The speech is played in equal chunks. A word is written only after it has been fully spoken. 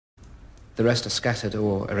The rest are scattered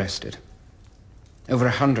or arrested. Over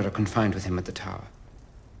 100 are confined with him at the Tower.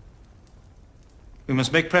 We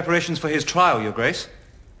must make preparations for his trial, Your Grace,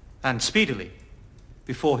 and speedily,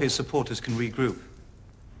 before his supporters can regroup.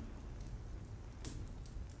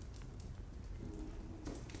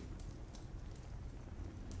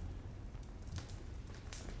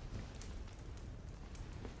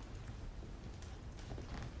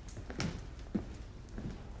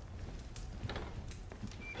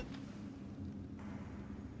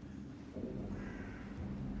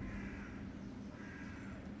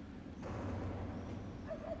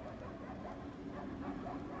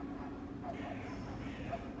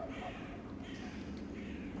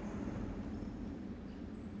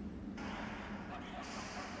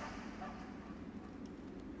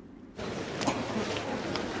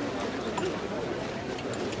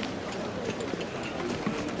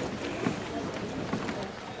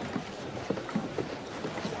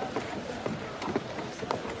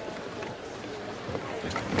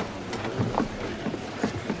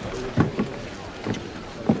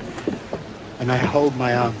 And I hold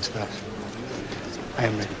my arms thus. I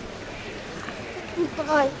am ready.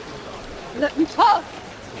 Goodbye. Let me pass.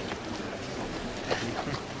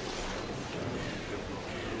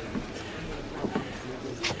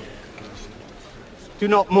 Do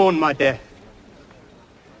not mourn my death,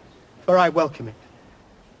 for I welcome it.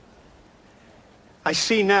 I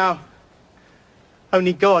see now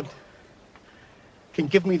only God can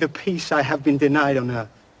give me the peace I have been denied on earth.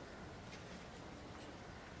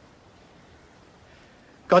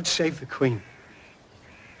 God save the Queen.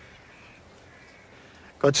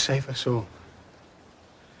 God save us all.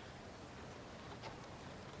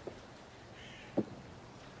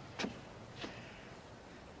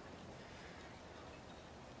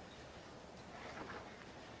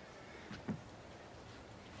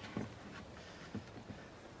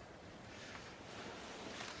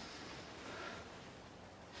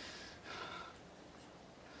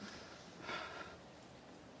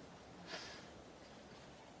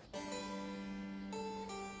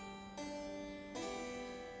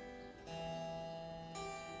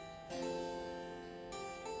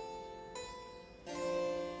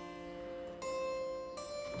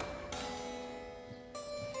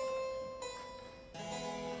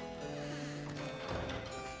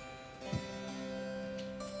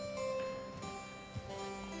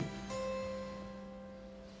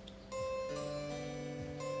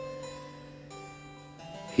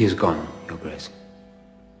 He is gone, Your Grace.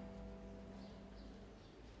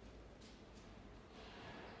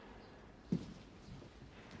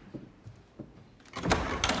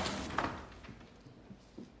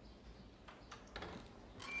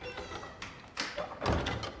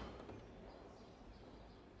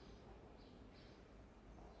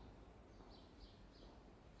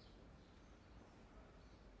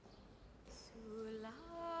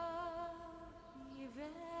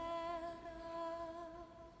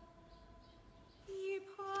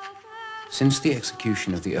 Since the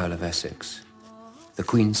execution of the Earl of Essex, the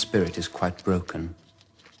Queen's spirit is quite broken.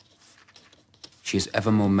 She is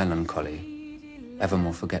ever more melancholy, ever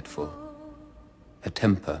more forgetful, her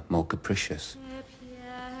temper more capricious.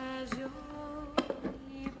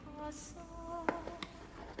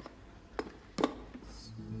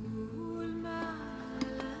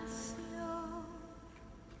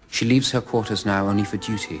 She leaves her quarters now only for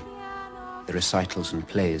duty, the recitals and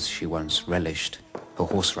plays she once relished, her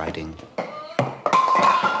horse riding.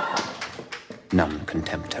 None can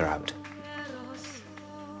tempt her out.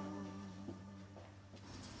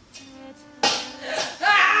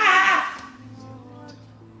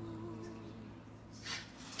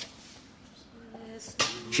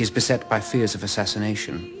 She is beset by fears of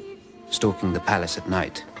assassination, stalking the palace at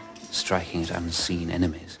night, striking at unseen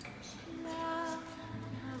enemies.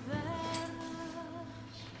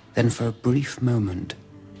 Then for a brief moment,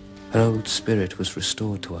 her old spirit was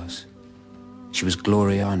restored to us. She was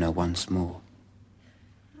Gloriana once more.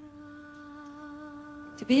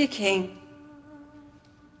 To be a king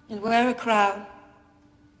and wear a crown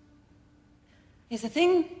is a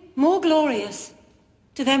thing more glorious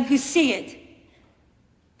to them who see it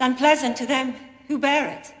than pleasant to them who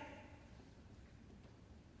bear it.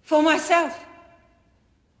 For myself,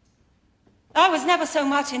 I was never so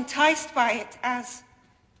much enticed by it as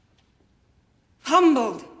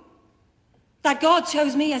humbled that God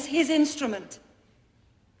chose me as his instrument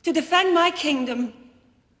to defend my kingdom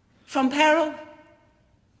from peril,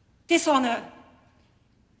 dishonor,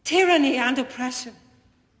 tyranny, and oppression.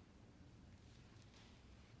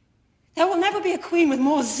 There will never be a queen with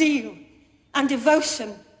more zeal and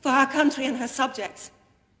devotion for her country and her subjects.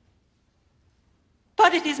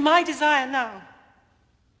 But it is my desire now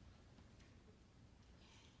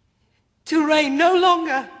to reign no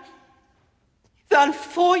longer than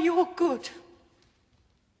for your good.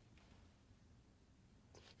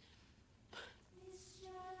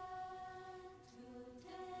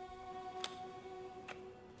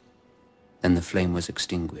 Then the flame was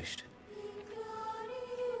extinguished.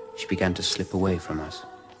 She began to slip away from us.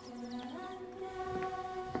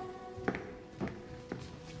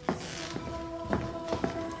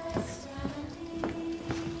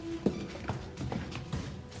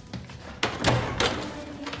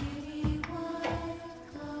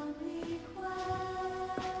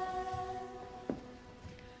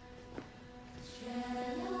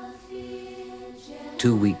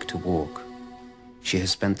 Too weak to walk, she has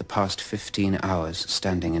spent the past 15 hours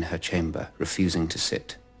standing in her chamber, refusing to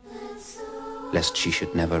sit, lest she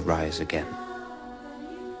should never rise again.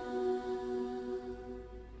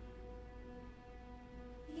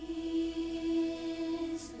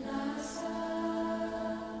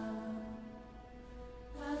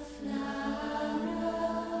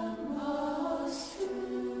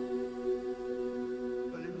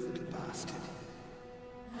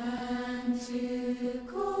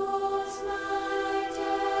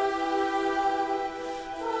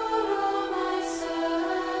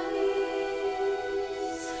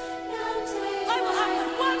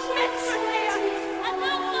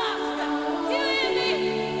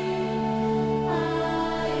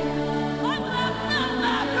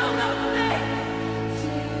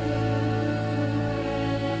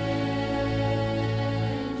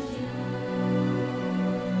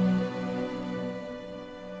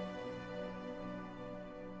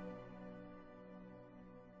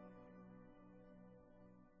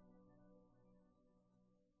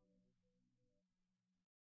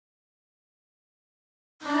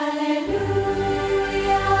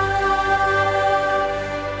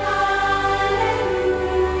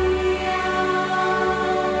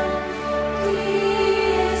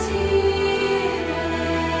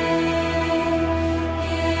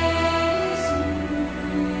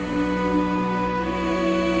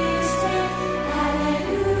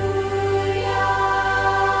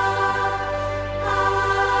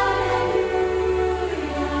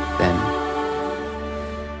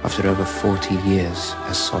 After over 40 years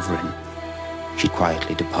as sovereign, she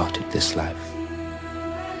quietly departed this life.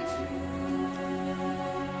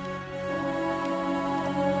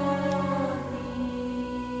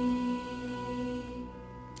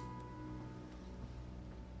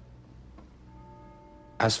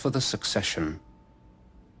 As for the succession,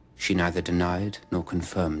 she neither denied nor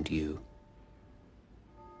confirmed you.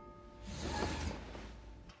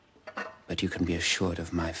 But you can be assured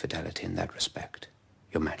of my fidelity in that respect,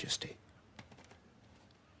 Your Majesty.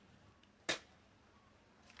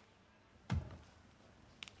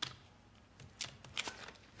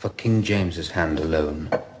 For King James's hand alone.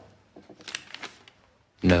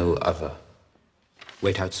 No other.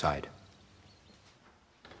 Wait outside.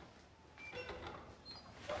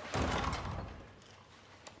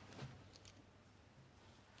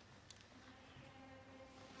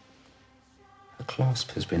 A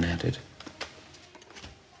clasp has been added.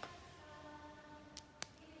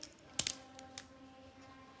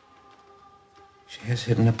 She has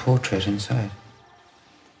hidden a portrait inside.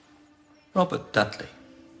 Robert Dudley.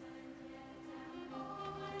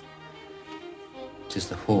 It is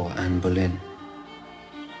the whore Anne Boleyn.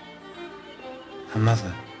 Her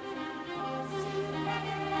mother.